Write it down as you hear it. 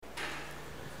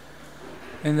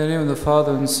In the name of the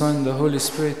Father, and Son, and the Holy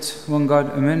Spirit, one God,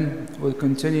 Amen. We'll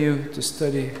continue to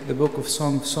study the book of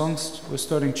Song of Songs. We're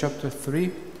starting chapter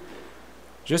 3.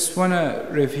 Just want to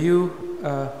review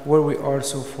where we are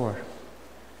so far.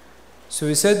 So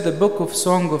we said the book of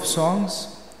Song of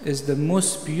Songs is the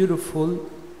most beautiful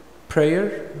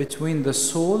prayer between the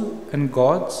soul and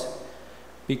God,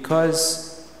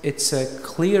 because it's a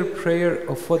clear prayer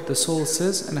of what the soul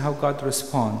says and how God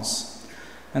responds.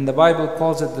 And the Bible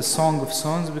calls it the Song of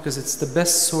Songs because it's the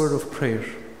best sort of prayer.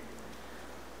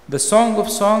 The Song of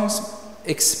Songs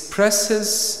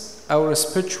expresses our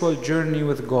spiritual journey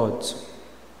with God.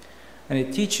 And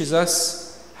it teaches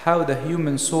us how the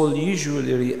human soul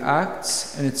usually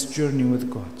reacts in its journey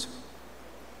with God.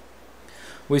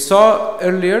 We saw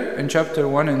earlier in chapter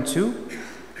 1 and 2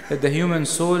 that the human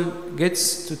soul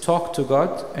gets to talk to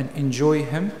God and enjoy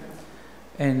Him.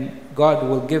 And God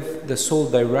will give the soul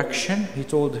direction. He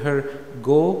told her,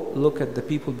 go look at the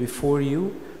people before you,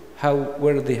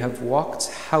 where they have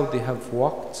walked, how they have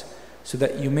walked, so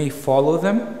that you may follow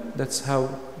them. That's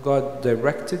how God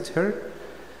directed her.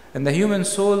 And the human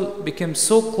soul became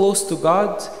so close to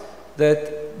God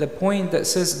that the point that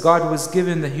says God was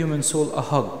giving the human soul a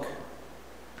hug.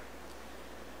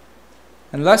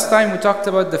 And last time we talked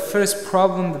about the first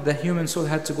problem that the human soul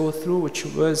had to go through, which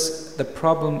was the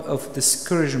problem of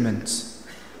discouragement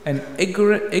and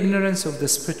ignorance of the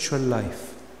spiritual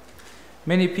life.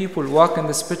 Many people walk in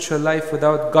the spiritual life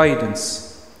without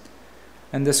guidance.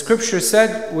 And the scripture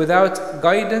said, without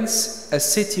guidance, a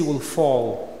city will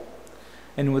fall.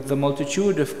 And with the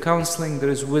multitude of counseling, there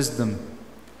is wisdom.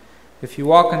 If you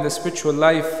walk in the spiritual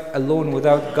life alone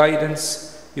without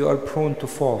guidance, you are prone to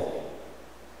fall.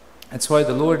 That's why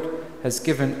the Lord has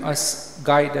given us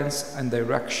guidance and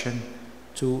direction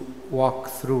to walk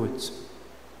through it.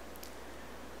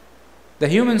 The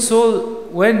human soul,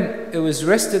 when it was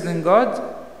rested in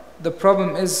God, the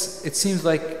problem is, it seems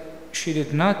like she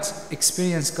did not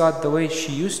experience God the way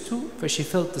she used to, but she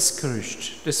felt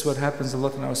discouraged. This is what happens a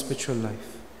lot in our spiritual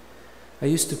life. I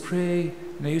used to pray,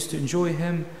 and I used to enjoy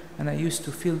Him, and I used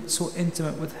to feel so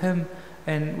intimate with Him,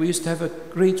 and we used to have a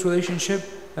great relationship.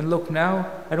 And look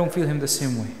now, I don't feel Him the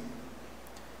same way.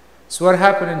 So what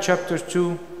happened in chapter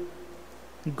 2?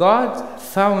 God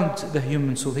found the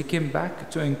human soul. He came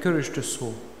back to encourage the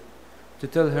soul, to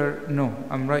tell her, no,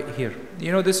 I'm right here.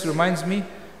 You know, this reminds me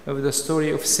of the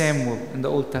story of Samuel in the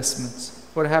Old Testament.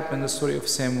 What happened in the story of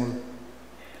Samuel?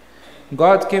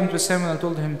 God came to Samuel and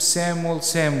told him, Samuel,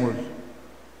 Samuel.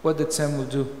 What did Samuel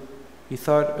do? He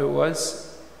thought it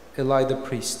was Eli the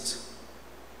priest.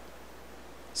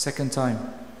 Second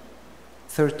time,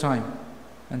 third time,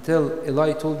 until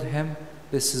Eli told him,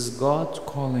 this is God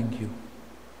calling you.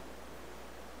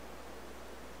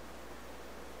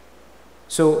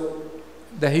 So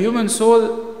the human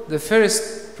soul, the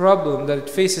first problem that it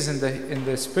faces in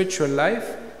the spiritual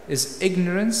life is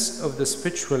ignorance of the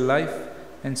spiritual life,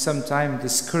 and sometimes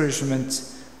discouragement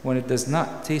when it does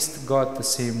not taste God the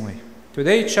same way.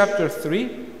 Today, chapter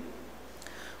 3,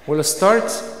 will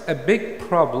start a big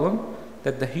problem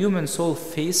that the human soul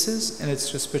faces in its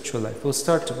spiritual life. We'll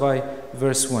start by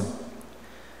verse 1. It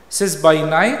says, by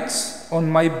night on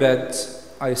my bed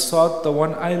I sought the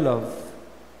one I love.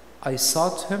 I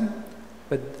sought Him,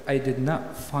 but I did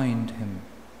not find Him.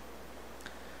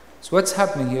 So what's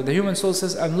happening here? The human soul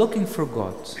says, I'm looking for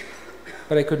God,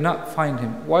 but I could not find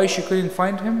Him. Why she couldn't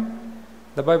find Him?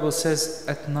 The Bible says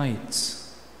at night.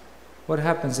 What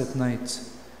happens at night?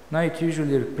 Night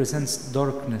usually represents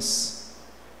darkness.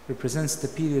 Represents the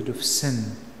period of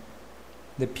sin,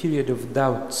 the period of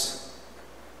doubt.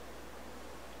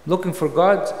 Looking for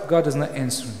God, God is not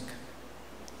answering.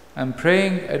 I'm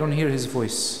praying, I don't hear His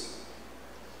voice.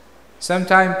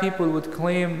 Sometimes people would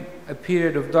claim a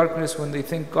period of darkness when they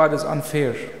think God is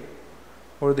unfair,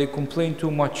 or they complain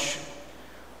too much,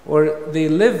 or they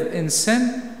live in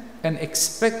sin and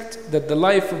expect that the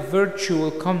life of virtue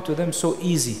will come to them so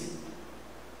easy.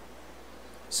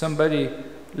 Somebody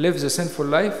lives a sinful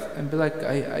life and be like,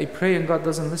 I pray and God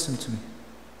doesn't listen to me.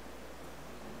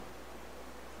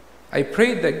 I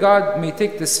prayed that God may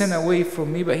take the sin away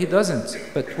from me, but He doesn't.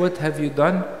 But what have you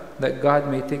done that God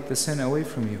may take the sin away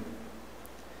from you?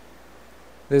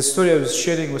 There's a story I was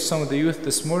sharing with some of the youth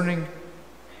this morning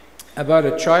about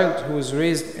a child who was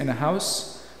raised in a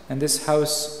house, and this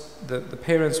house, the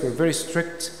parents were very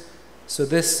strict, so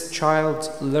this child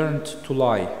learned to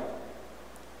lie.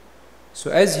 So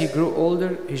as he grew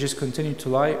older, he just continued to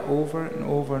lie over and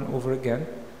over and over again.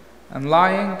 And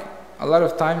lying, a lot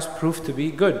of times, proved to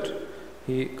be good.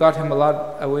 He got him a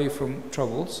lot away from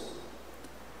troubles.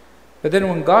 But then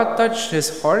when God touched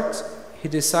his heart, he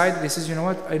decided, he says, you know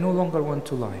what, I no longer want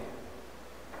to lie.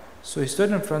 So he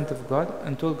stood in front of God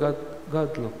and told God,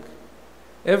 God, look,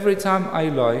 every time I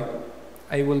lie,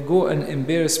 I will go and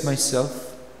embarrass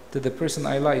myself to the person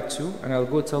I lied to, and I'll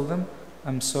go tell them,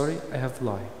 I'm sorry, I have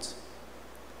lied.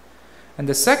 And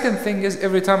the second thing is,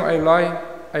 every time I lie,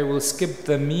 I will skip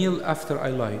the meal after I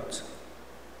lied.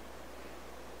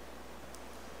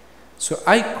 So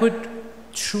I could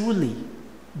truly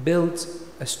build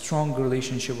a strong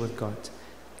relationship with God.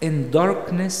 In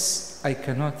darkness, I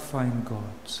cannot find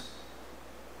God.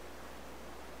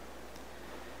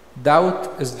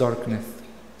 Doubt is darkness.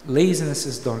 Laziness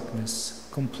is darkness.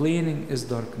 Complaining is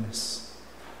darkness.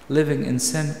 Living in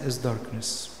sin is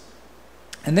darkness.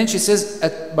 And then she says,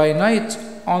 by night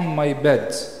on my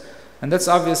bed. And that's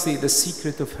obviously the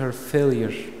secret of her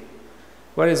failure.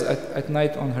 What is at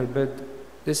night on her bed?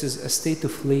 This is a state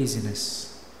of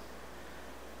laziness.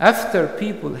 After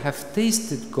people have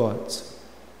tasted God,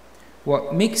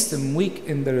 what makes them weak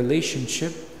in the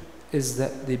relationship is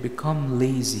that they become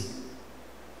lazy.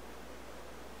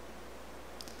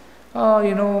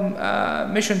 Oh,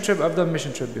 mission trip, I've done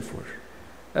mission trip before.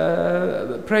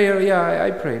 Prayer, yeah,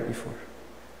 I prayed before.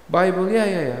 Bible,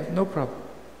 yeah, no problem.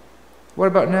 What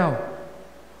about now?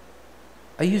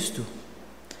 I used to.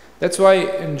 That's why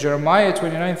in Jeremiah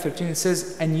 29:13 it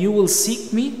says, and you will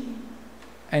seek me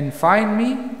and find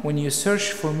me when you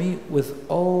search for me with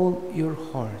all your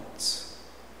heart.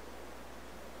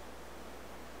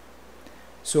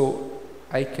 So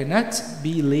I cannot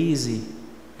be lazy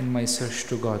in my search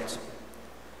to God.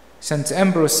 St.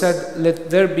 Ambrose said,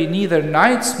 let there be neither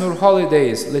nights nor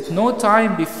holidays. Let no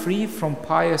time be free from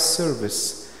pious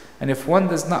service. And if one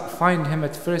does not find him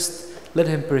at first, let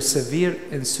him persevere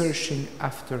in searching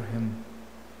after him.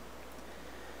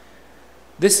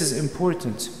 This is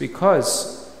important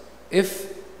because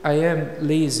if I am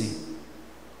lazy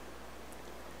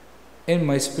in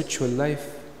my spiritual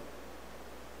life,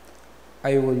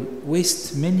 I will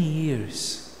waste many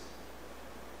years.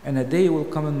 And a day will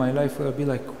come in my life where I'll be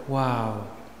like, wow,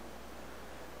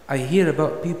 I hear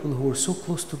about people who are so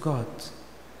close to God,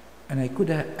 and I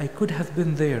could have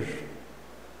been there,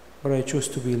 but I chose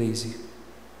to be lazy.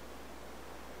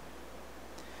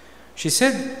 She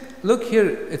said, look here,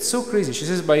 it's so crazy. She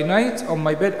says, by night on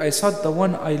my bed I sought the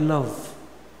one I love.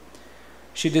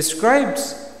 She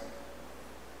describes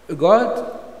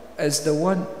God as the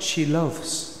one she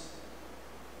loves.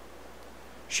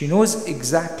 She knows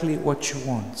exactly what she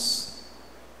wants.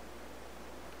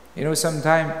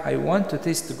 Sometimes I want to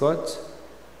taste God,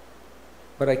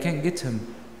 but I can't get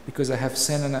him because I have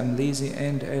sin and I'm lazy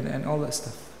and all that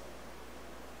stuff.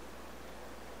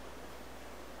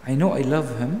 I know I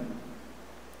love him,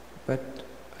 but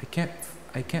I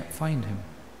can't find him.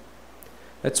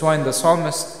 That's why in the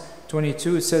Psalmist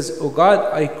 22 it says, O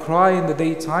God, I cry in the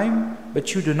daytime,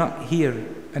 but you do not hear,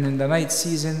 and in the night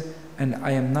season, and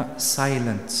I am not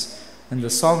silent. And the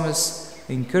psalmist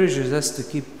encourages us to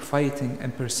keep fighting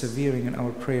and persevering in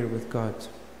our prayer with God.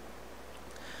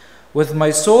 With my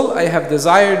soul I have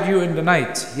desired you in the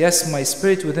night. Yes, my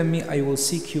spirit within me, I will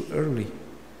seek you early.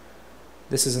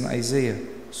 This is in Isaiah.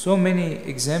 So many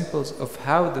examples of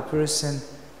how the person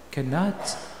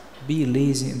cannot be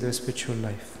lazy in their spiritual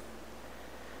life.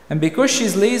 And because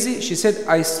she's lazy, she said,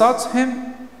 I sought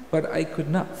him, but I could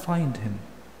not find him.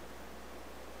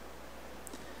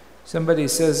 Somebody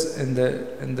says in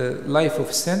the life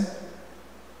of sin,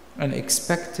 and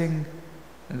expecting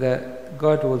that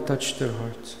God will touch their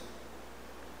heart.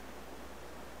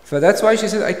 So that's why she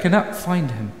said, I cannot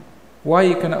find him. Why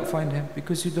you cannot find him?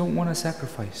 Because you don't want to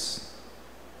sacrifice.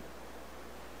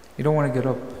 You don't want to get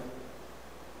up.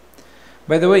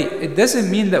 By the way, it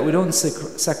doesn't mean that we don't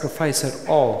sacrifice at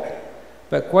all.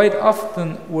 But quite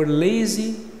often we're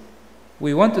lazy.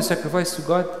 We want to sacrifice to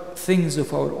God things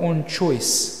of our own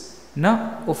choice,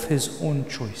 not of his own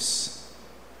choice.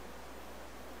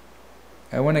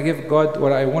 I want to give God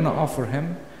what I want to offer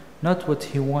him, not what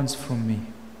he wants from me.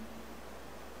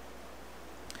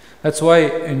 That's why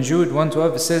in Jude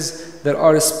 1:12 it says, there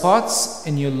are spots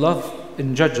in your love,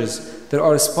 in Judges, there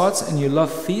are spots in your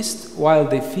love feast, while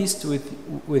they feast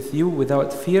with you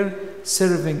without fear,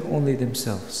 serving only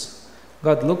themselves.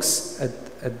 God looks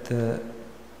at the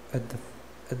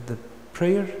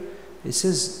prayer. He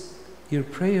says, your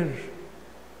prayer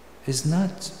is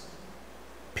not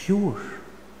pure.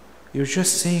 You're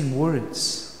just saying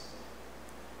words.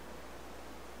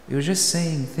 You're just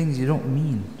saying things you don't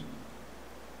mean.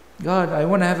 God, I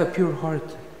want to have a pure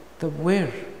heart.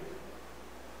 Where?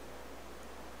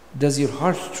 Does your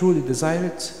heart truly desire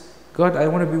it? God, I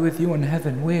want to be with you in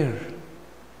heaven. Where?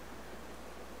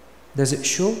 Does it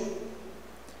show?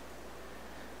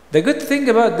 The good thing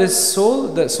about this soul,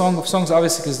 the Song of Songs,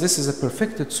 obviously, because this is a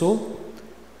perfected soul,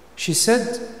 she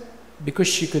said, because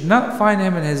she could not find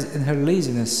him in her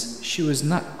laziness, she was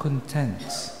not content.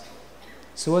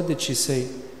 So what did she say?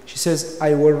 She says,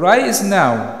 I will rise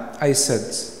now, I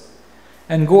said,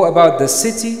 and go about the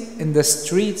city, in the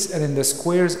streets and in the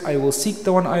squares. I will seek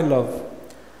the one I love.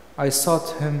 I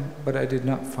sought him, but I did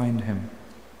not find him.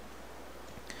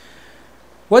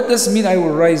 What does it mean, I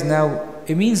will rise now?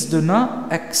 It means do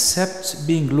not accept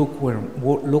being lukewarm.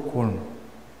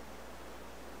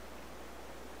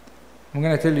 I'm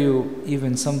going to tell you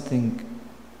even something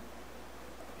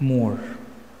more.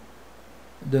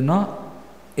 Do not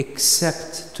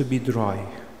accept to be dry.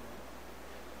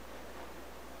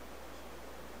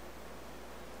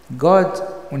 God,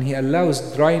 when He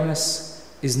allows dryness,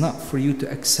 is not for you to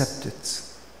accept it.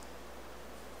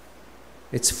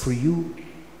 It's for you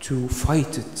to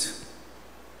fight it.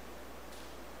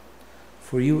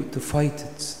 For you to fight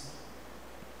it.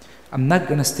 I'm not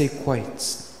going to stay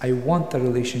quiet. I want a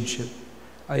relationship.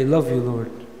 I love you,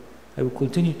 Lord. I will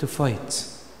continue to fight.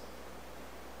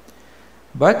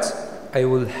 But I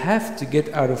will have to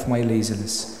get out of my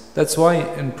laziness. That's why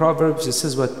in Proverbs it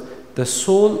says what? The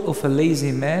soul of a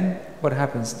lazy man, what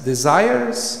happens?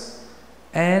 Desires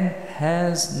and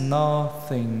has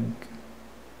nothing.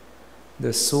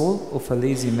 The soul of a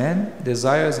lazy man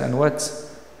desires and what?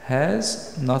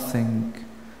 Has nothing.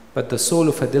 But the soul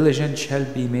of a diligent shall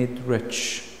be made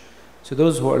rich. So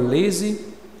those who are lazy,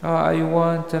 I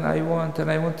want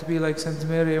to be like Saint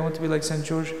Mary, I want to be like Saint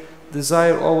George.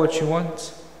 Desire all what you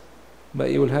want,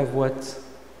 but you will have what?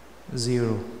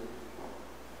 Zero.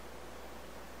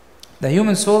 The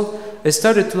human soul has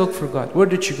started to look for God. Where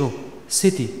did she go?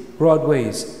 City,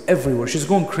 broadways, everywhere. She's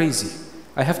going crazy.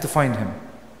 I have to find Him.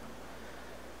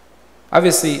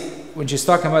 Obviously, when she's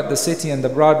talking about the city and the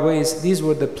broadways, these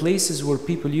were the places where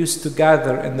people used to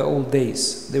gather in the old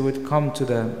days. They would come to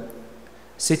the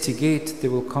city gate, they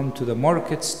will come to the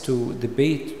markets to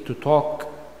debate, to talk.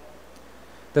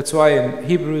 That's why in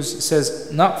Hebrews it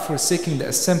says, not forsaking the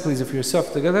assemblies of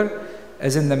yourself together,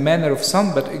 as in the manner of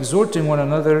some, but exhorting one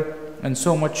another, and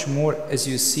so much more as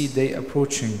you see day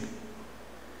approaching.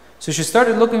 So she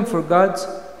started looking for God.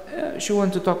 She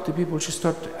wanted to talk to people. She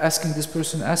started asking this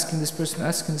person, asking this person,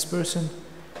 asking this person,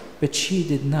 but she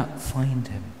did not find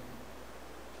Him.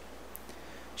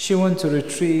 She went to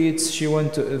retreats, she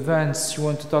went to events, she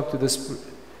wanted to talk to this.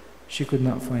 She could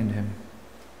not find Him.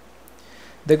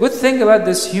 The good thing about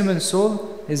this human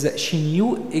soul is that she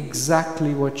knew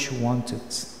exactly what she wanted.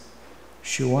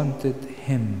 She wanted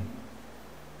Him.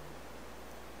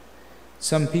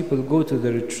 Some people go to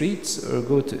the retreats or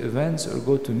go to events or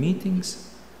go to meetings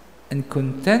and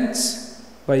content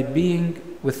by being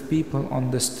with people on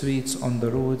the streets, on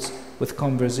the roads, with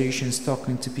conversations,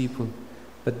 talking to people.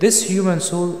 But this human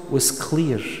soul was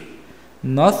clear.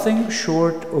 Nothing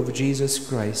short of Jesus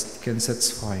Christ can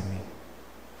satisfy me.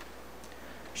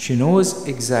 She knows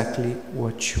exactly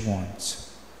what she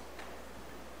wants.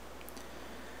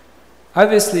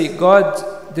 Obviously,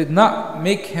 God did not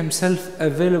make Himself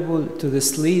available to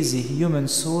this lazy human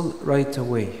soul right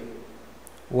away.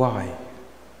 Why?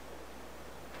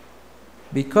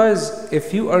 Because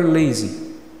if you are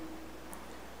lazy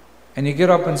and you get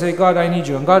up and say, God, I need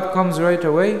you, and God comes right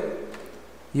away,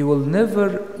 you will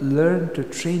never learn to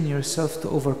train yourself to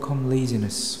overcome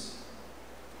laziness.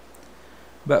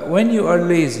 But when you are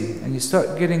lazy and you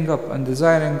start getting up and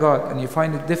desiring God and you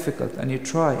find it difficult and you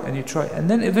try and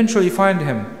then eventually you find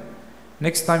Him,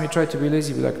 next time you try to be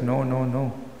lazy, you'll be like,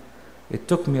 no. It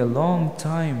took me a long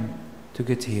time to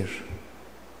get here.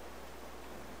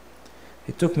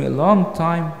 It took me a long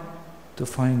time to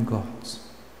find God.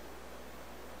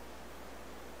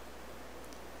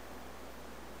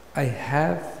 I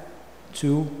have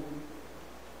to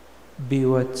be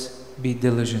what? Be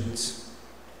diligent.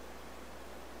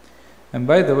 And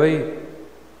by the way,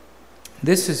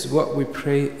 this is what we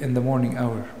pray in the morning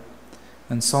hour.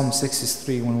 In Psalm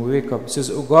 63, when we wake up, it says,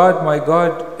 O God, my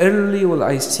God, early will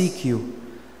I seek you.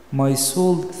 My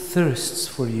soul thirsts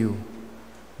for you.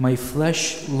 My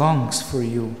flesh longs for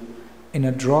you in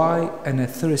a dry and a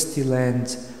thirsty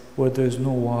land where there is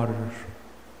no water.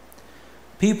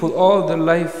 People all their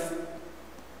life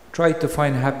try to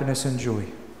find happiness and joy.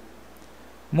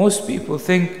 Most people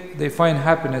think they find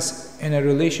happiness in a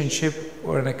relationship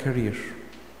or in a career.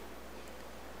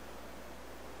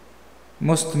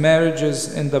 Most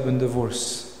marriages end up in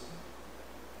divorce.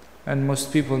 And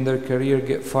most people in their career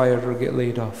get fired or get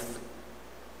laid off.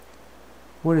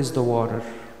 Where is the water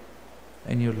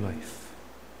in your life?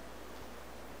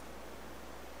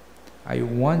 I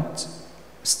won't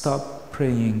stop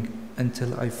praying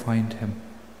until I find Him.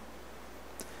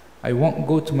 I won't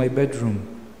go to my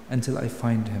bedroom until I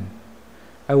find Him.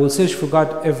 I will search for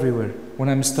God everywhere, when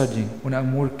I'm studying, when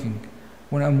I'm working,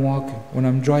 when I'm walking, when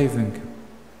I'm driving.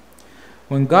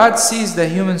 When God sees the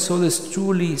human soul is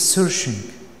truly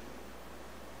searching,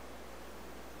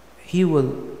 He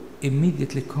will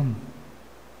immediately come.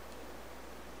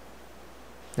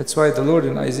 That's why the Lord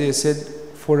in Isaiah said,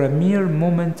 "For a mere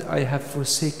moment I have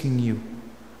forsaken you,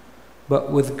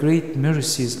 but with great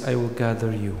mercies I will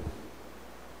gather you."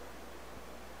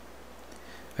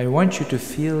 I want you to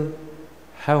feel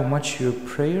how much your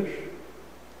prayer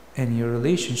and your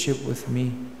relationship with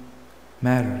me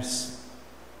matters.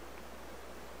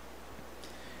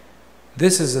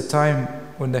 This is a time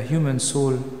when the human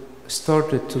soul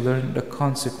started to learn the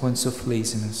consequence of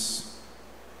laziness.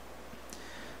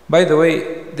 By the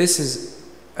way, this is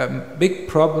a big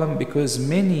problem because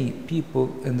many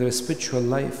people in their spiritual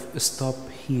life stop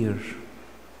here.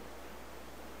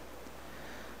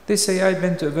 They say, I've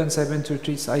been to events, I've been to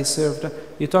retreats, I served.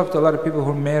 You talk to a lot of people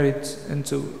who are married in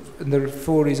their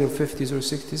 40s or 50s or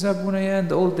 60s. When I in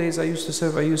the old days, I used to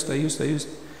serve, I used.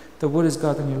 Then what is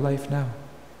God in your life now?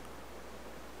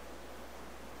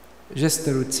 Just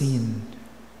the routine.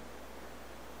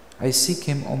 I seek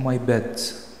Him on my bed.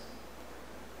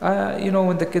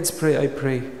 When the kids pray, I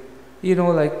pray.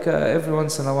 Every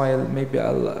once in a while, maybe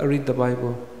I'll read the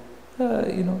Bible.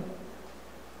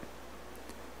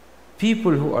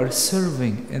 People who are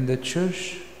serving in the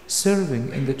church, serving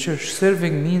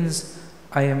means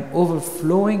I am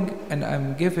overflowing and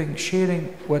I'm giving,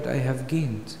 sharing what I have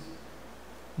gained.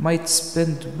 Might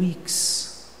spend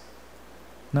weeks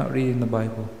not reading the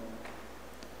Bible.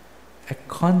 A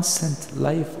constant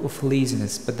life of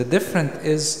laziness. But the difference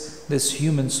is this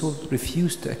human soul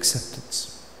refused to accept it.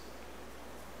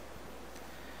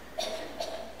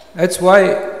 That's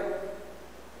why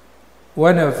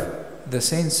one of the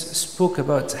saints spoke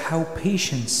about how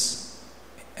patience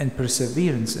and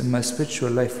perseverance in my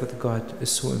spiritual life with God is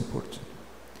so important.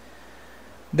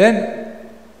 Then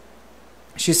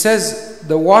she says,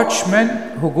 the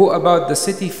watchmen who go about the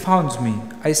city found me.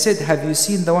 I said, have you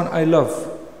seen the one I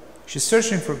love? She's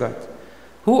searching for God.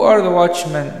 Who are the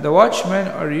watchmen? The watchmen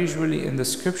are usually in the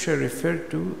scripture referred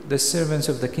to the servants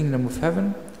of the kingdom of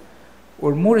heaven,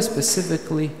 or more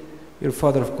specifically, your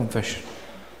father of confession.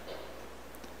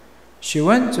 She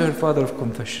went to her father of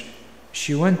confession.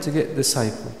 She went to get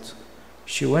discipled.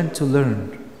 She went to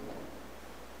learn.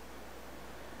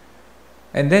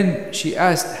 And then she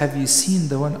asked, have you seen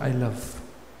the one I love?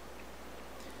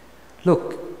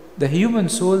 Look, the human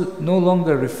soul no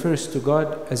longer refers to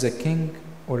God as a king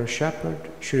or a shepherd.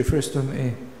 She refers to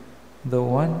Him, the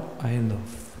one I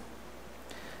love.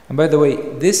 And by the way,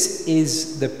 this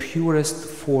is the purest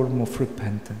form of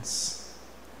repentance.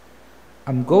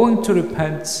 I'm going to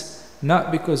repent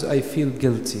not because I feel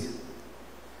guilty,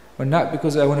 or not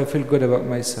because I want to feel good about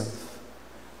myself,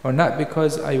 or not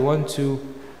because I want to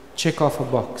check off a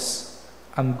box.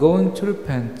 I'm going to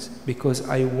repent because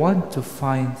I want to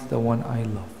find the one I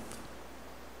love.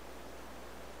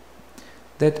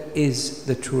 That is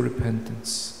the true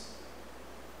repentance.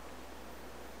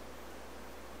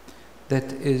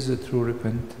 That is the true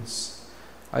repentance.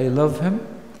 I love Him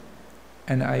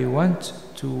and I want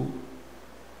to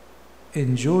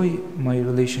enjoy my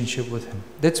relationship with Him.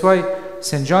 That's why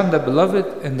St. John the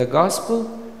Beloved in the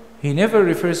Gospel, he never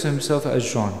refers to himself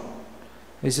as John.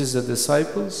 He says the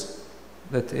disciples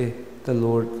that the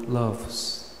Lord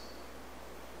loves.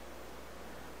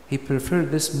 He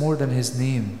preferred this more than his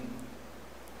name.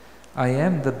 I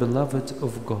am the beloved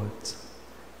of God.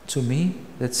 To me,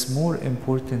 that's more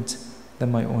important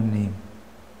than my own name.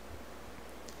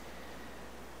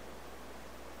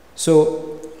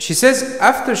 So she says,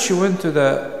 after she went to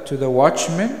the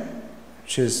watchman,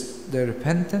 which is the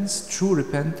repentance,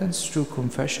 true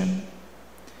confession.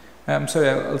 I'm sorry,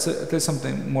 I'll tell you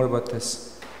something more about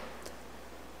this.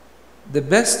 The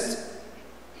best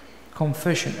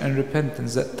confession and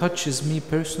repentance that touches me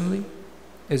personally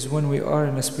is when we are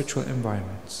in a spiritual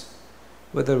environment.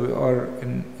 Whether we are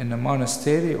in a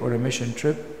monastery or a mission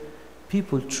trip,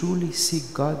 people truly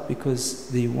seek God because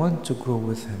they want to grow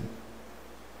with Him.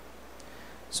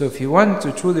 So if you want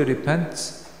to truly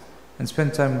repent and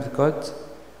spend time with God,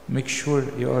 make sure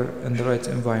you are in the right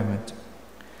environment.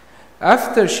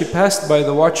 After she passed by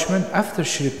the watchman, after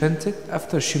she repented,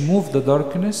 after she moved the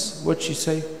darkness, what she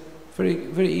say? Very,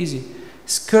 very easy.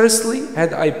 Scarcely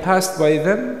had I passed by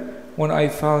them when I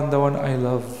found the one I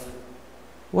love.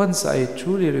 Once I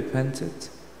truly repented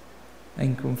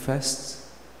and confessed,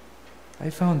 I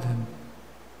found Him.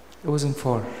 It wasn't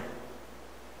far.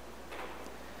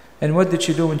 And what did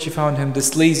she do when she found Him?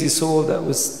 This lazy soul that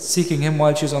was seeking Him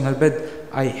while she was on her bed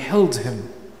I held him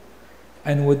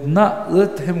and would not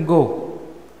let him go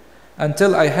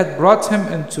until I had brought him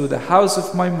into the house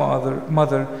of my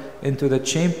mother, into the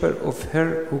chamber of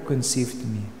her who conceived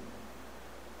me.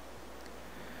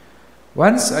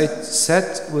 Once I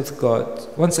sat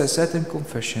in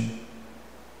confession,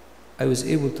 I was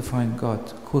able to find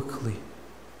God quickly.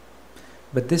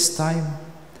 But this time,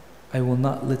 I will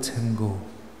not let him go.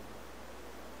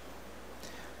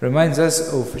 Reminds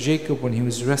us of Jacob when he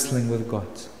was wrestling with God.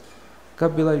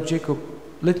 God be like, Jacob,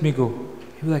 let me go.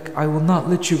 He was like, I will not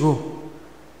let you go.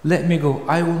 Let me go.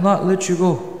 I will not let you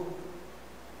go.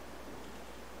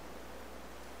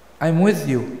 I'm with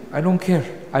you. I don't care.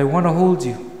 I want to hold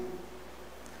you.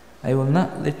 I will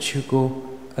not let you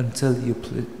go until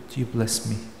you bless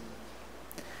me.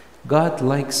 God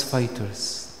likes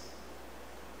fighters.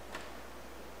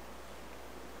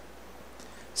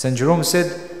 St. Jerome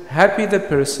said, happy the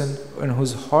person in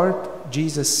whose heart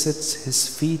Jesus sits his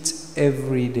feet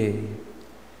every day.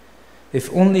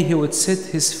 If only he would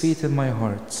sit his feet in my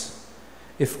heart.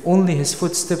 If only his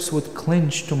footsteps would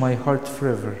clinch to my heart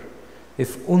forever.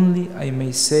 If only I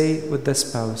may say with the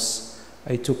spouse,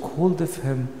 I took hold of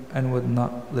him and would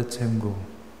not let him go.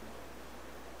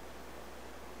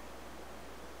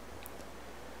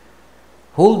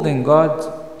 Holding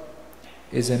God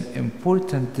is an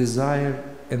important desire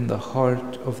in the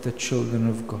heart of the children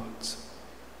of God.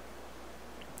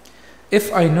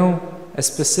 If I know a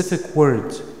specific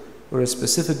word or a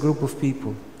specific group of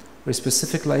people or a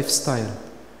specific lifestyle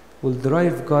will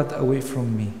drive God away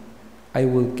from me, I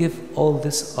will give all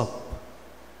this up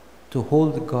to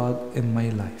hold God in my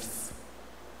life.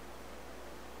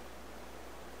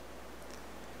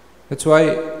 That's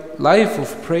why life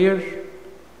of prayer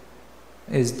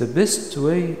is the best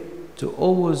way to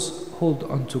always hold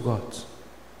on to God.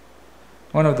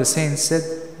 One of the saints said,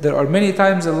 there are many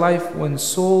times in life when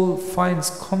soul finds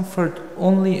comfort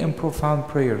only in profound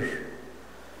prayer.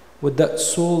 Would that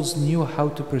souls knew how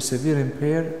to persevere in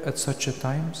prayer at such a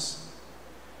times?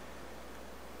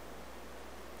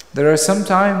 There are some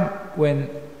time when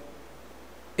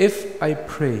if I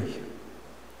pray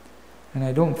and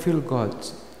I don't feel God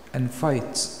and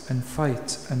fight and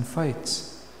fight and fight,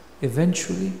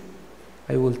 eventually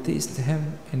I will taste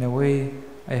Him in a way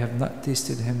I have not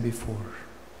tasted Him before.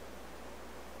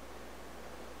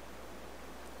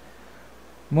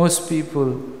 Most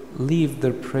people leave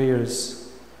their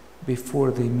prayers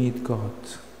before they meet God.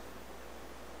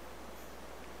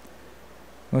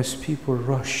 Most people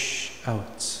rush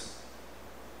out.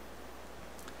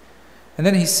 And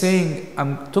then he's saying,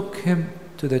 I took him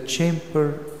to the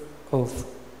chamber of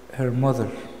her mother.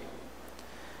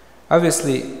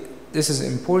 Obviously, this is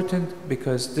important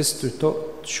because this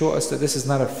to show us that this is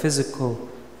not a physical,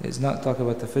 it's not talking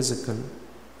about the physical,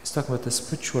 it's talking about the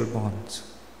spiritual bond.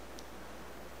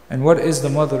 And what is the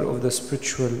mother of the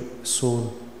spiritual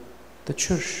soul? The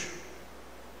church.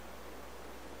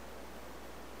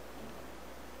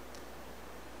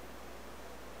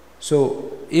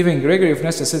 So, even Gregory of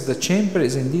Nyssa says the chamber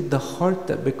is indeed the heart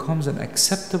that becomes an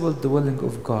acceptable dwelling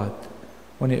of God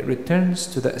when it returns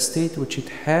to the estate which it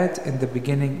had in the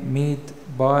beginning, made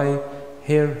by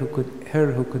her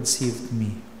who conceived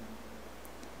me.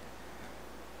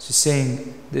 She's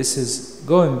saying this is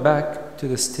going back to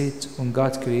the state when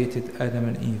God created Adam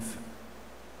and Eve.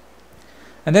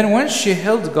 And then once she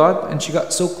held God and she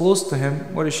got so close to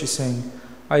Him, what is she saying?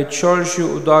 I charge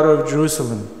you, O daughter of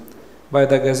Jerusalem, by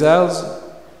the gazelles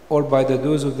or by the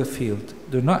dews of the field,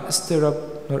 do not stir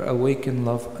up nor awaken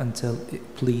love until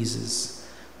it pleases.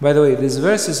 By the way, this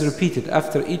verse is repeated.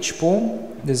 After each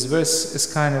poem, this verse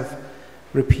is kind of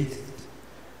repeated.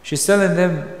 She's telling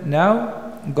them,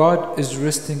 now God is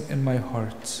resting in my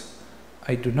heart.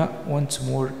 I do not want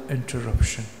more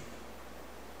interruption.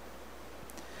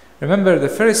 Remember, the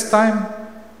first time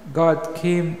God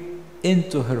came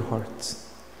into her heart.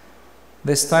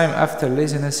 This time, after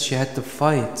laziness, she had to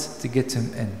fight to get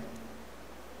Him in.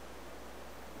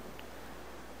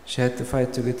 She had to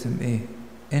fight to get Him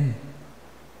in.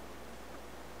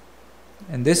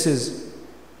 And this is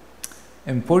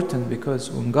important because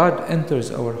when God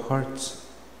enters our hearts,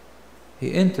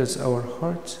 He enters our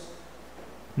heart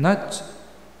not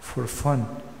for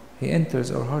fun. He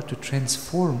enters our heart to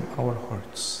transform our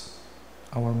hearts,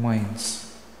 our minds.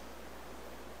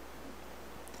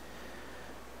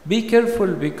 Be careful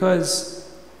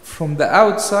because from the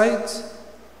outside,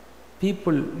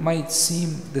 people might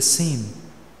seem the same.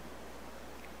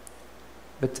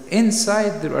 But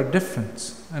inside, there are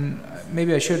different. And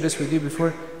maybe I shared this with you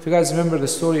before. If you guys remember the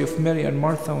story of Mary and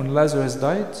Martha when Lazarus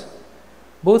died,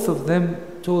 both of them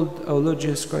told our Lord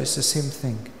Jesus Christ the same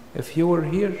thing. If you were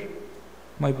here,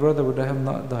 my brother would have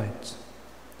not died.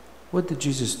 What did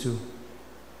Jesus do?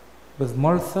 With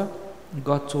Martha,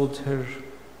 God told her,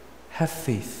 have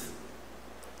faith.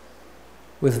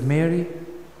 With Mary,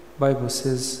 Bible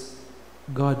says,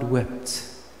 God wept.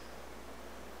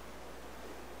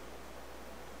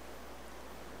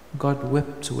 God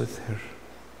wept with her.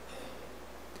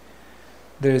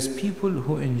 There is people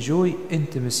who enjoy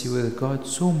intimacy with God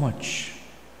so much,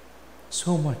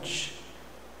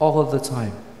 all the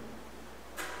time.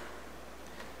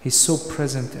 He's so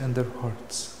present in their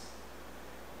hearts.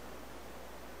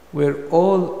 We're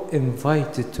all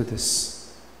invited to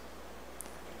this.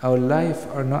 Our life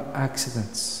are not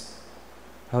accidents.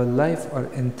 Our life are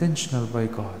intentional by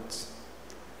God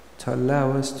to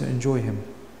allow us to enjoy Him.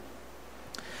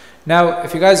 Now,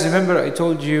 if you guys remember, I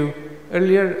told you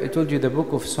the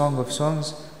book of Song of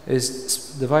Songs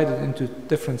is divided into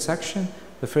different sections.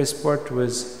 The first part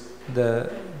was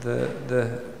the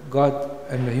God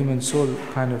and the human soul,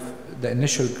 kind of the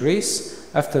initial grace.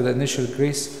 After the initial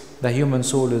grace, the human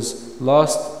soul is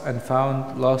lost and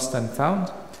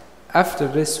found. After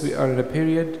this, we are in a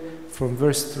period from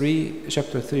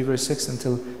chapter 3, verse 6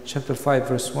 until chapter 5,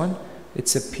 verse 1.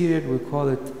 It's a period, we call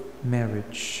it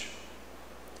marriage.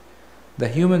 The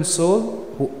human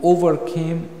soul who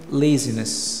overcame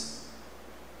laziness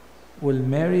will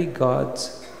marry God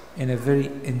in a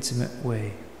very intimate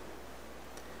way.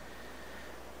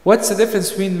 What's the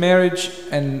difference between marriage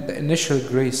and the initial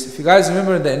grace? If you guys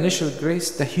remember the initial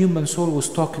grace, the human soul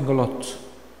was talking a lot.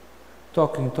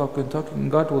 Talking,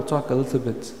 and God will talk a little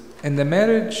bit. In the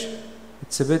marriage,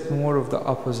 it's a bit more of the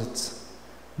opposite.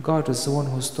 God is the one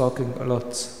who's talking a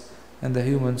lot, and the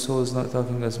human soul is not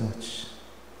talking as much.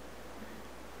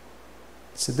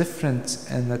 It's a difference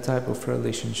in the type of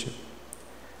relationship.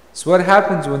 So what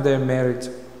happens when they're married?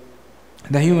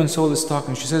 The human soul is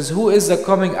talking. She says, who is the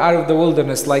coming out of the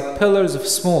wilderness like pillars of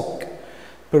smoke,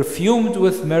 perfumed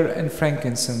with myrrh and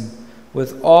frankincense,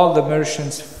 with all the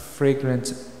merchants'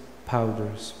 fragrant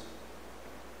powders.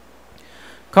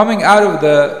 Coming out of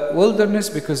the wilderness,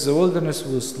 because the wilderness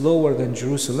was lower than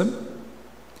Jerusalem.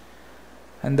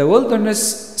 And the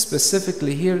wilderness,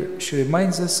 specifically here, she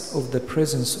reminds us of the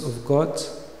presence of God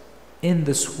in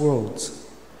this world.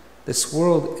 This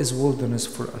world is wilderness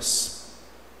for us.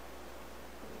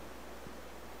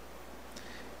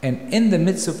 And in the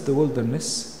midst of the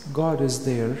wilderness, God is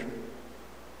there,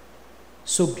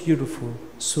 so beautiful,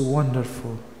 so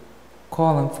wonderful,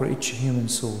 calling for each human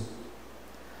soul.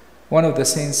 One of the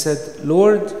saints said,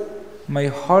 Lord, my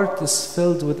heart is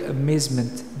filled with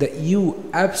amazement that you,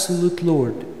 absolute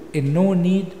Lord, in no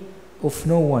need of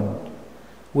no one,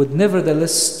 would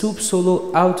nevertheless stoop so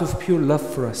low out of pure love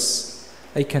for us.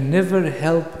 I can never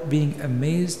help being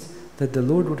amazed that the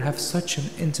Lord would have such an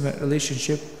intimate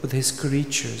relationship with His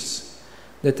creatures.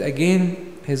 That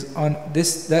again is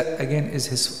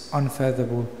His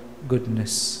unfathomable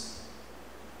goodness.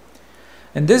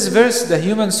 In this verse, the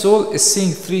human soul is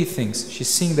seeing three things. She's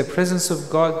seeing the presence of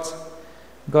God,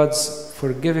 God's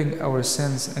forgiving our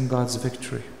sins, and God's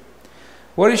victory.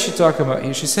 What is she talking about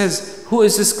here? She says, who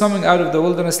is this coming out of the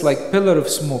wilderness like pillar of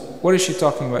smoke? What is she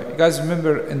talking about? You guys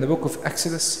remember in the book of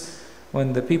Exodus,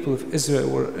 when the people of Israel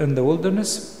were in the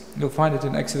wilderness? You'll find it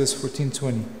in Exodus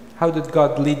 14:20. How did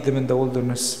God lead them in the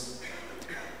wilderness?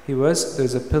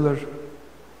 There's a pillar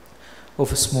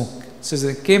of smoke. It says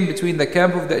it came between the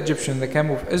camp of the Egyptian and the camp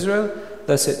of Israel.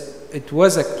 That's it. It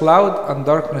was a cloud and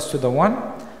darkness to the one,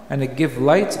 and it gave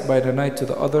light by the night to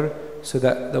the other, so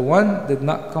that the one did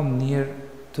not come near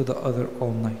to the other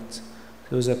all night.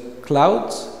 There was a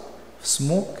cloud,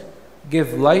 smoke,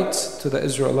 give light to the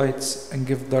Israelites and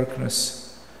give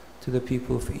darkness to the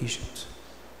people of Egypt.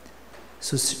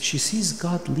 So she sees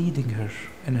God leading her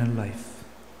in her life.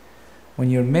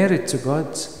 When you're married to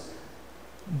God,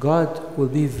 God will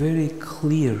be very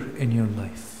clear in your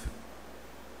life.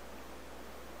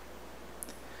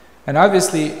 And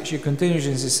obviously, she continues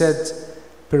and she said,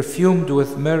 perfumed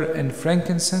with myrrh and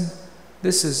frankincense.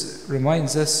 This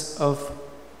reminds us of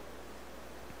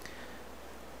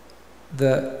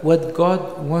what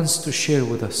God wants to share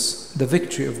with us, the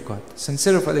victory of God. St.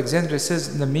 Cyril of Alexandria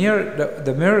says the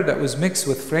myrrh that was mixed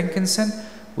with frankincense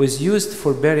was used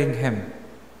for burying him.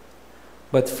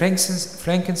 But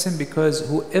frankincense, because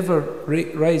whoever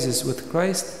rises with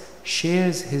Christ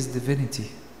shares His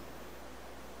divinity.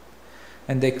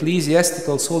 And the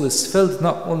ecclesiastical soul is filled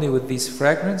not only with these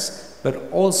fragrance, but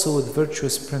also with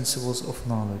virtuous principles of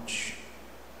knowledge.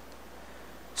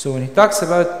 So when he talks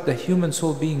about the human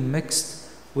soul being mixed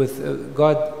with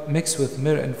God, mixed with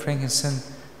myrrh and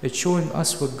frankincense, it's showing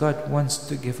us what God wants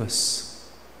to give us.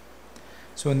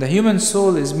 So when the human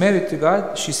soul is married to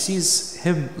God, she sees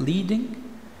Him leading,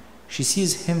 She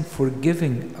sees him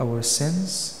forgiving our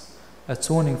sins,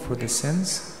 atoning for the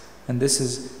sins, and this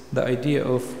is the idea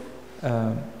of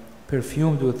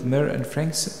perfumed with myrrh and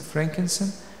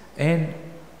frankincense, and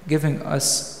giving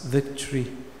us victory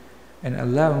and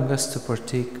allowing us to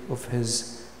partake of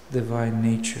his divine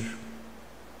nature.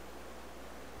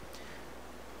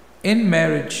 In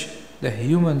marriage, the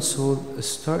human soul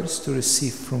starts to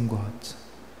receive from God.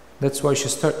 That's why she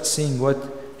starts seeing what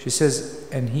she says,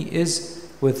 and he is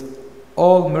with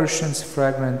all merchants'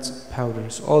 fragrant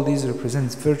powders. All these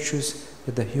represent virtues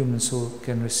that the human soul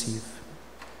can receive.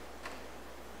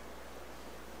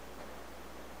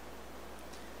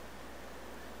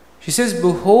 She says,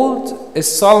 behold,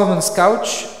 is Solomon's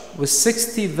couch with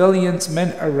 60 valiant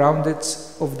men around it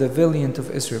of the valiant of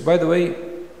Israel. By the way,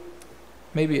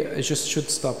 maybe I just should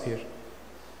stop here.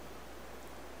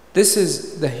 This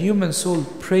is the human soul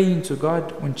praying to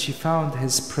God when she found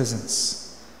his presence.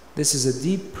 This is a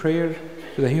deep prayer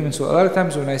to the human soul. A lot of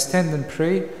times when I stand and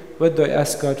pray, what do I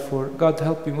ask God for? God,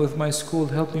 help me with my school,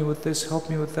 help me with this, help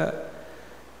me with that.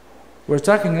 We're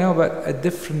talking now about a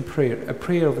different prayer, a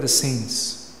prayer of the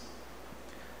saints.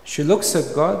 She looks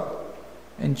at God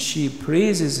and she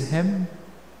praises him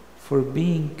for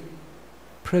being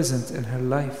present in her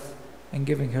life and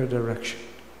giving her direction.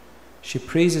 She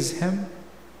praises him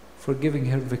for giving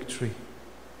her victory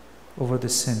over the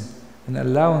sin and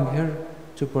allowing her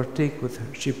to partake with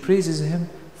her. She praises him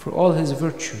for all his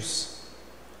virtues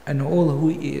and all who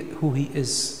he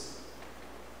is.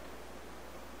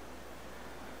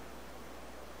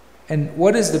 And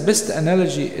what is the best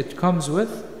analogy it comes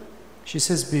with? She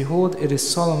says, behold, it is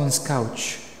Solomon's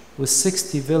couch with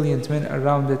 60 valiant men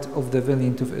around it of the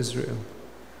valiant of Israel.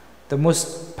 The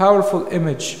most powerful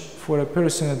image for a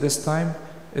person at this time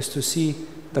is to see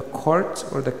the court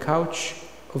or the couch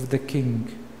of the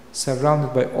king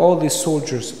surrounded by all these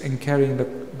soldiers and carrying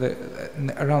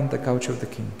around the couch of the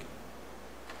king.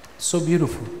 So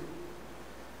beautiful.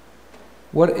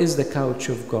 What is the couch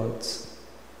of God?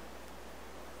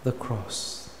 The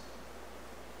cross.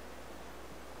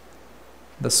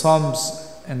 The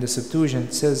Psalms and the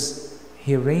Septuagint says,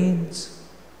 he reigns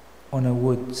on a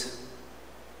wood.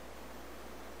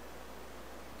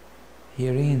 He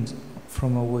reigns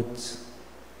from a wood.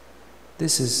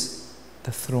 This is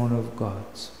the throne of God.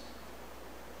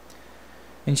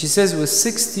 And she says, with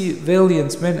 60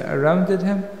 valiant men around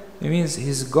him, it means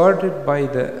he's guarded by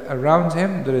around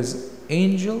him there is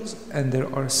angels and there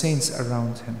are saints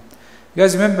around him. You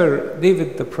guys remember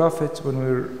David the prophet when we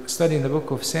were studying the book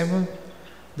of Samuel?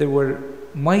 There were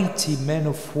mighty men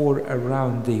of war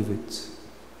around David.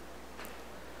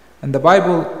 And the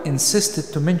Bible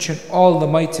insisted to mention all the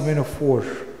mighty men of war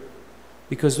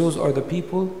because those are the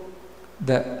people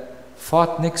that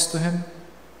fought next to him,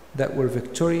 that were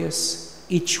victorious.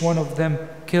 Each one of them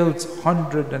killed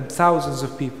hundreds and thousands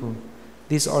of people.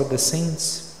 These are the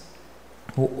saints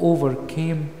who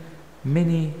overcame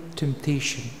many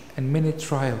temptations and many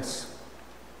trials.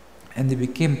 And they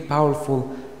became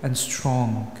powerful and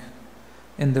strong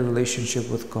in the relationship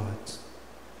with God.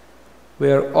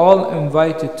 We are all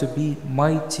invited to be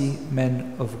mighty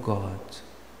men of God.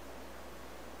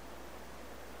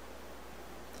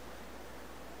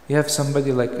 You have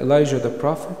somebody like Elijah the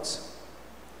prophet,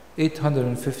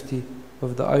 850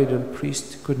 of the idol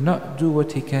priests could not do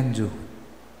what he can do.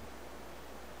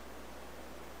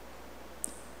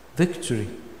 Victory.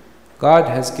 God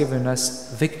has given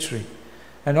us victory.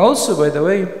 And also, by the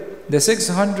way, the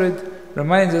 600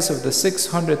 reminds us of the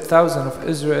 600,000 of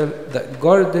Israel that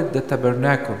guarded the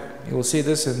tabernacle. You will see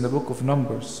this in the book of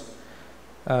Numbers,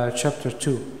 chapter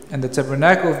 2. And the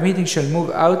tabernacle of meeting shall move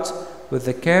out with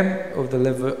the camp of the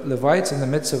Levites in the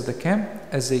midst of the camp.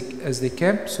 As they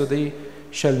camp, so they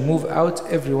shall move out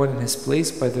everyone in his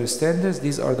place by their standards.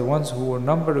 These are the ones who were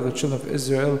numbered of the children of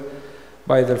Israel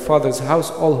by their father's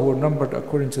house, all who were numbered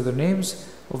according to their names.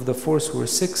 Of the force were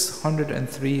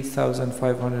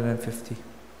 603,550.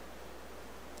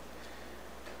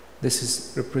 This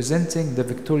is representing the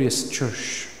victorious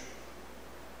church.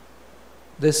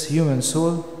 This human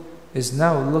soul is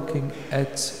now looking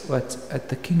at what? At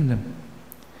the kingdom.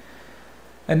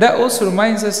 And that also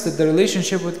reminds us that the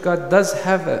relationship with God does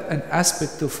have an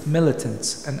aspect of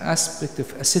militance, an aspect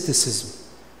of asceticism,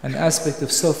 an aspect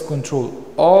of self-control.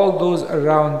 All those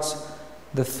around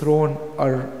the throne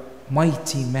are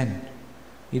mighty men.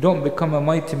 You don't become a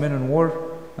mighty man in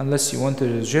war unless you went to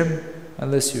the gym,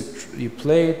 unless you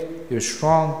played, you're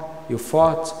strong, you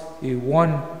fought, you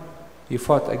won, you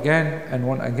fought again and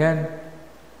won again.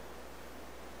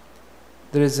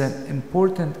 There is an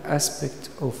important aspect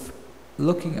of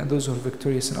looking at those who are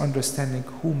victorious and understanding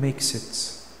who makes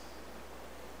it.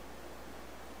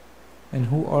 And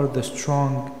who are the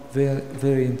strong,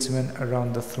 valiant men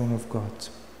around the throne of God?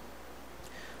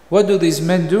 What do these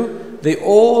men do? They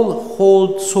all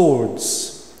hold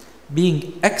swords,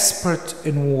 being expert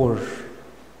in war.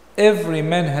 Every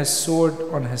man has sword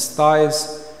on his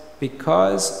thighs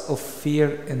because of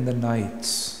fear in the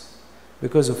night.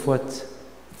 Because of what?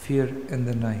 Fear in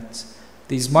the night.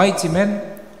 These mighty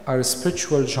men are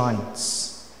spiritual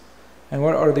giants. And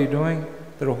what are they doing?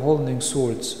 They're holding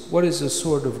swords. What is the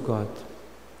sword of God?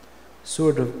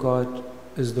 Sword of God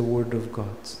is the word of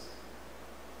God.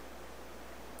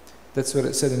 That's what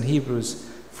it said in Hebrews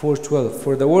 4:12.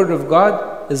 For the word of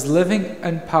God is living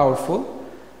and powerful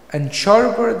and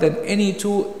sharper than any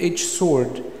two-edged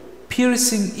sword,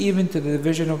 piercing even to the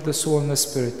division of the soul and the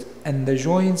spirit, and the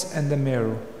joints and the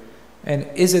marrow, and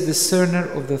is a discerner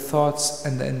of the thoughts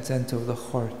and the intent of the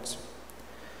heart.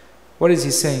 What is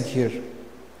he saying here?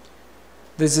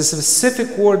 There's a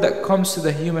specific word that comes to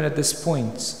the human at this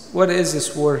point. What is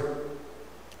this word?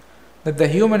 That the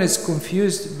human is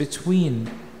confused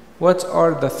between what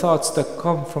are the thoughts that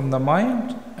come from the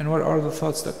mind and what are the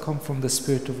thoughts that come from the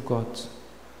Spirit of God.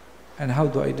 And how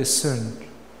do I discern?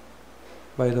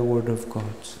 By the Word of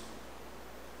God.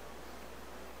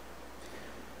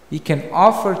 He can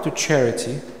offer to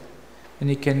charity, and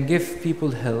he can give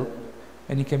people help,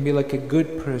 and he can be like a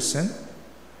good person,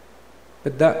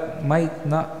 but that might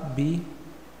not be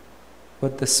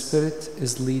what the Spirit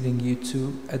is leading you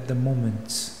to at the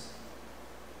moment.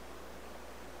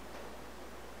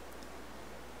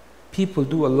 People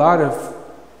do a lot of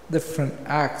different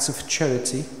acts of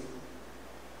charity,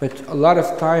 but a lot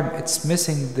of time it's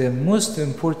missing the most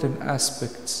important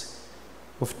aspects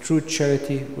of true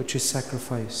charity, which is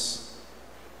sacrifice.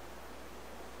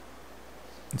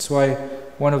 That's why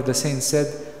one of the saints said,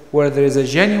 where there is a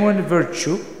genuine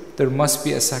virtue, there must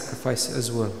be a sacrifice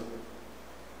as well.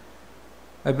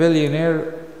 A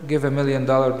billionaire gave $1 million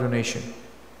donation.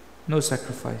 No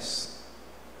sacrifice.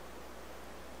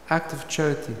 Act of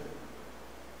charity.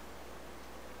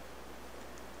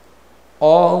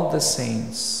 All the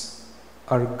saints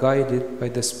are guided by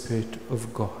the Spirit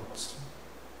of God.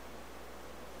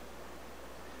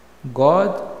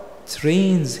 God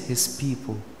trains His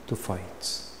people to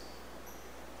fight.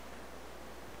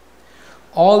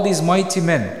 All these mighty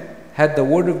men had the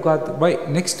Word of God right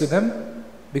next to them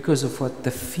because of what?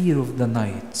 The fear of the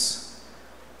night.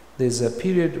 There's a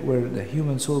period where the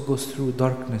human soul goes through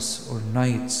darkness or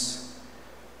nights,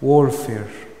 warfare.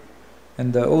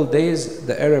 In the old days,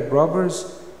 the Arab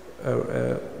robbers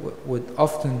would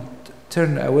often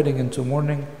turn a wedding into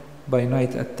mourning by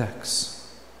night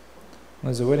attacks.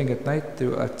 When there's a wedding at night, they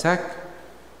will attack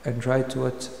and try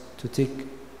to take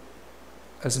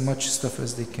as much stuff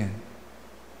as they can.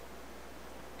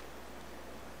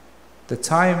 The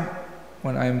time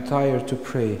when I am tired to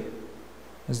pray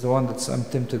is the one that I'm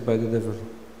tempted by the devil.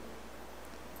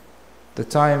 The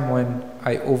time when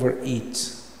I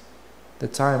overeat. The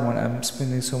time when I'm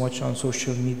spending so much on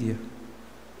social media.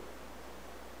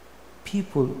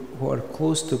 People who are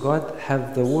close to God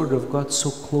have the Word of God so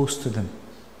close to them.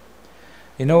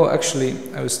 You know, actually,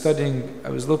 I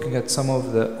was looking at some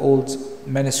of the old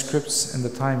manuscripts in the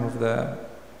time of the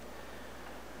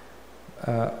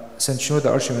Saint Shenouda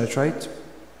Archimetrite.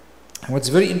 And what's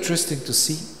very interesting to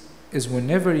see is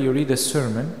whenever you read a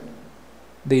sermon,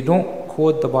 they don't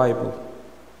quote the Bible,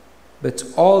 but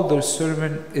all their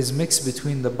sermon is mixed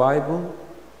between the Bible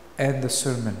and the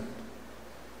sermon.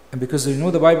 And because they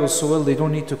know the Bible so well, they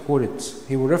don't need to quote it.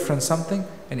 He will reference something,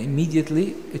 and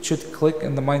immediately it should click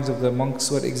in the minds of the monks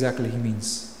what exactly he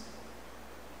means.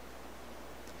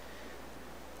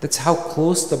 That's how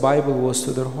close the Bible was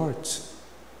to their hearts.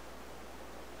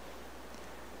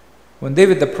 When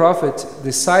David the prophet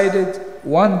decided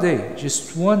one day,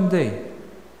 just one day,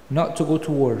 not to go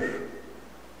to war,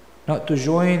 not to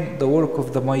join the work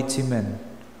of the mighty men,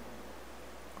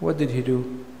 what did he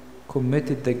do?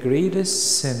 Committed the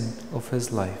greatest sin of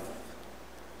his life.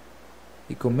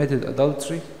 He committed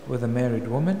adultery with a married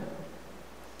woman,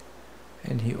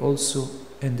 and he also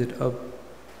ended up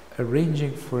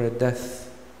arranging for a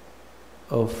death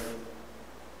of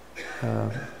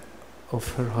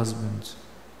her husband.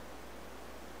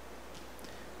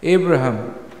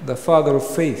 Abraham, the father of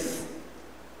faith,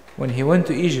 when he went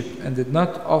to Egypt and did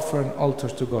not offer an altar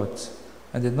to God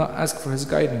and did not ask for his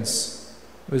guidance,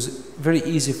 it was very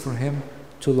easy for him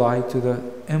to lie to the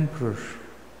emperor,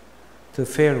 to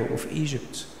Pharaoh of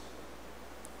Egypt.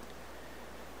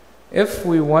 If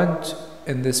we want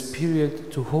in this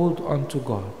period to hold on to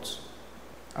God,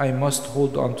 I must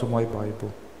hold on to my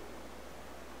Bible.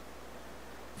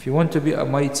 If you want to be a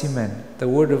mighty man, the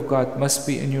Word of God must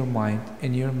be in your mind,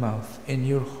 in your mouth, in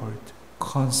your heart,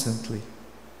 constantly.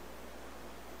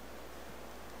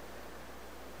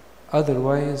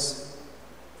 Otherwise,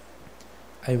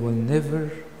 I will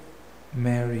never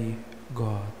marry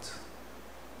God.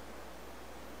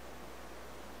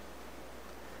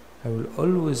 I will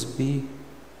always be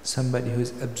somebody who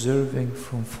is observing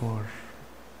from far.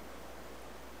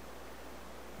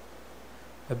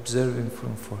 Observing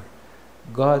from far.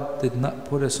 God did not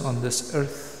put us on this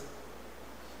earth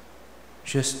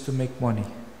just to make money.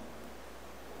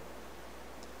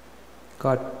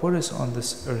 God put us on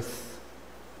this earth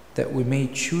that we may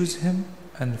choose Him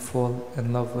and fall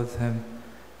in love with Him,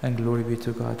 and glory be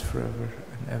to God forever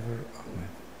and ever.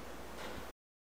 Amen.